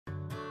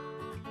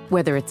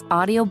Whether it's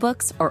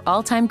audiobooks or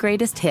all-time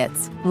greatest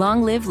hits,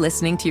 long live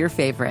listening to your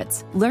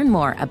favorites. Learn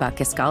more about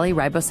Kisqali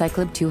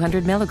Ribociclib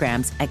 200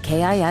 milligrams at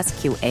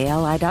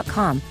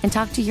KISQALI.com and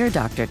talk to your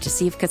doctor to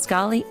see if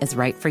Kisqali is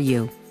right for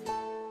you.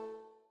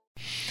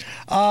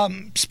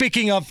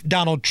 Speaking of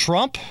Donald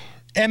Trump,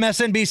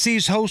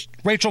 MSNBC's host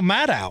Rachel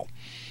Maddow,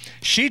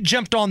 she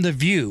jumped on The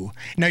View.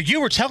 Now,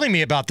 you were telling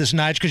me about this,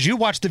 Nige, because you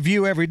watch The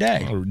View every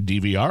day. Or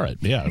DVR it,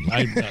 yeah.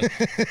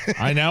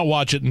 I now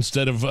watch it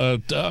instead of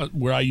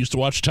where I used to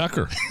watch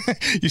Tucker.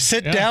 You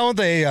sit down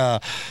with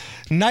a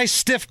nice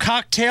stiff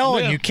cocktail,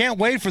 and you can't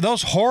wait for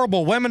those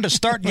horrible women to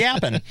start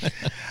yapping.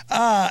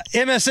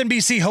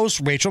 MSNBC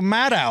host Rachel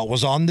Maddow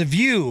was on The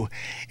View,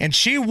 and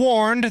she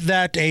warned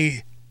that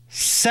a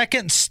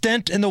second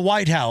stint in the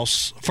White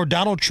House for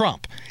Donald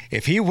Trump,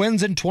 if he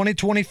wins in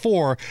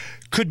 2024,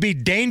 could be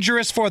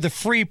dangerous for the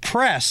free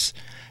press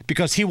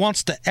because he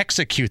wants to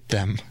execute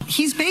them.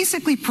 He's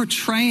basically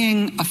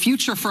portraying a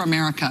future for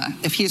America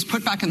if he is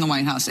put back in the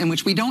White House in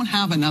which we don't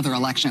have another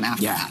election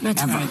after that.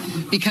 That's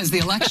right. Because the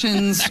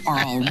elections are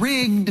all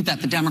rigged,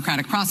 that the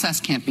democratic process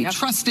can't be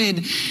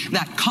trusted,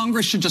 that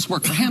Congress should just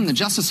work for him, the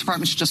Justice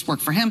Department should just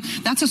work for him.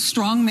 That's a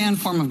strongman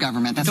form of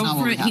government. That's not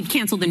what we have. He'd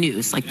cancel the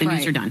news, like the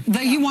news are done.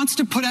 He wants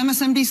to put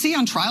MSNBC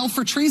on trial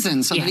for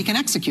treason so that he can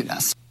execute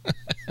us.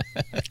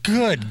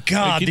 Good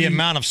God, the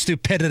amount of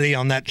stupidity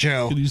on that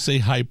show. Can you say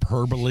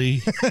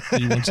hyperbole?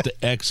 He wants to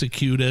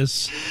execute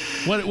us.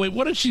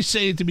 What did she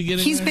say at the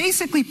beginning? He's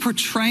basically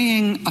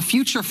portraying a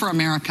future for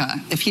America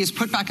if he is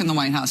put back in the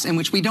White House in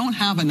which we don't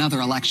have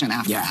another election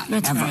after that.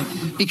 That's right.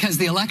 Because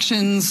the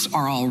elections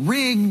are all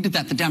rigged,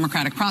 that the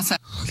democratic process...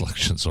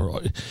 Elections are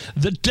all...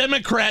 The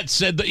Democrats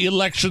said the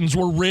elections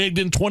were rigged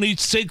in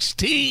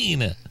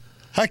 2016.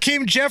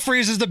 Hakeem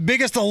Jeffries is the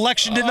biggest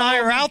election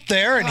denier out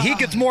there, and he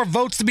gets more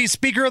votes to be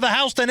Speaker of the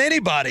House than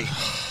anybody.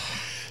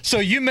 So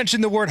you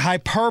mentioned the word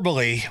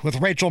hyperbole with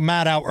Rachel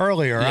Maddow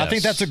earlier. Yes. I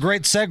think that's a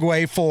great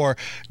segue for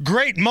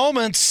great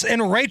moments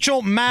in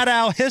Rachel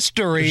Maddow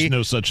history. There's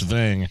no such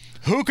thing.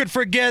 Who could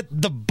forget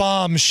the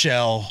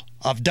bombshell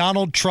of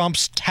Donald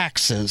Trump's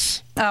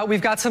taxes?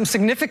 We've got some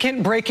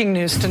significant breaking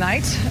news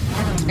tonight.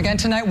 Again,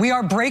 tonight we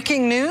are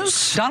breaking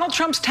news. Donald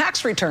Trump's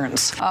tax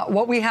returns.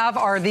 What we have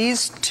are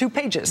these 2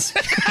 pages.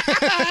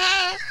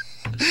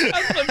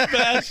 That's the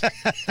best.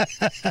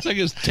 It's like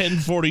his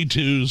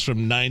 1042s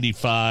from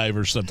 95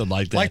 or something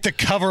like that. Like the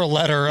cover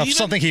letter of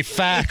something he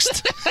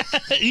faxed.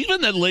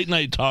 Even that late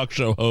night talk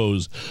show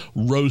host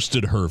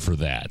roasted her for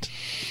that.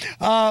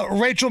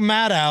 Rachel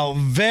Maddow,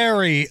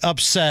 very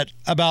upset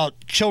about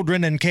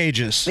children in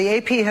cages. The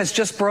AP has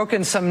just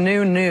broken some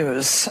new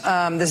news.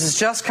 This has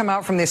just come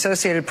out from the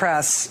Associated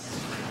Press.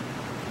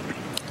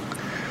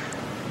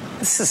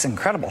 This is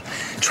incredible.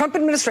 Trump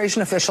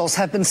administration officials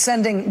have been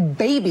sending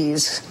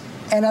babies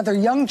and other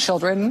young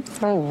children.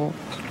 Hold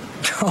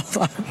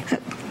on.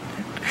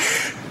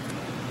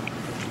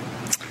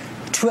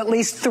 To at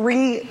least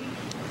 3.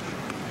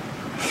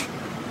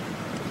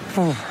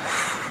 Can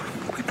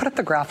we put up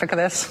the graphic of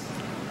this?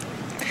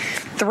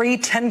 3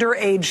 tender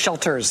age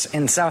shelters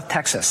in South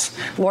Texas.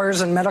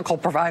 Lawyers and medical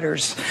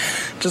providers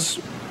just...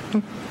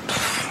 I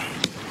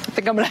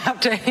think I'm going to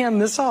have to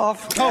hand this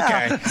off.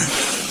 Okay. Yeah.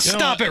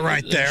 Stop it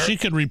right there. She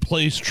could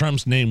replace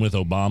Trump's name with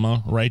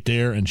Obama right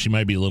there, and she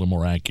might be a little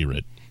more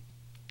accurate.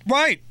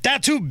 Right.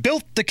 That's who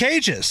built the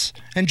cages.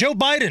 And Joe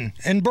Biden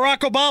and Barack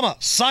Obama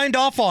signed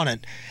off on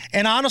it.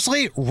 And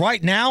honestly,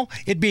 right now,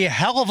 it'd be a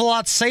hell of a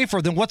lot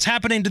safer than what's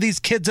happening to these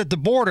kids at the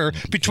border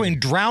between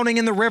drowning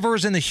in the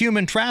rivers and the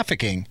human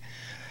trafficking.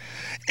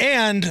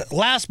 And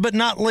last but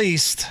not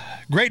least,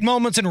 great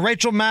moments in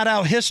Rachel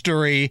Maddow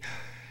history.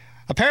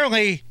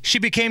 Apparently, she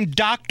became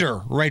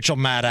Dr. Rachel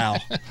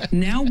Maddow.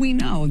 Now we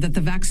know that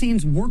the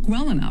vaccines work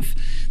well enough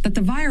that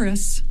the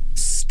virus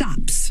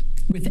stops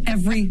with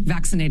every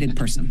vaccinated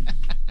person.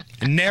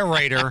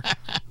 Narrator.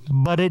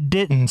 But it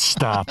didn't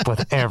stop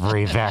with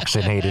every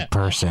vaccinated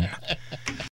person.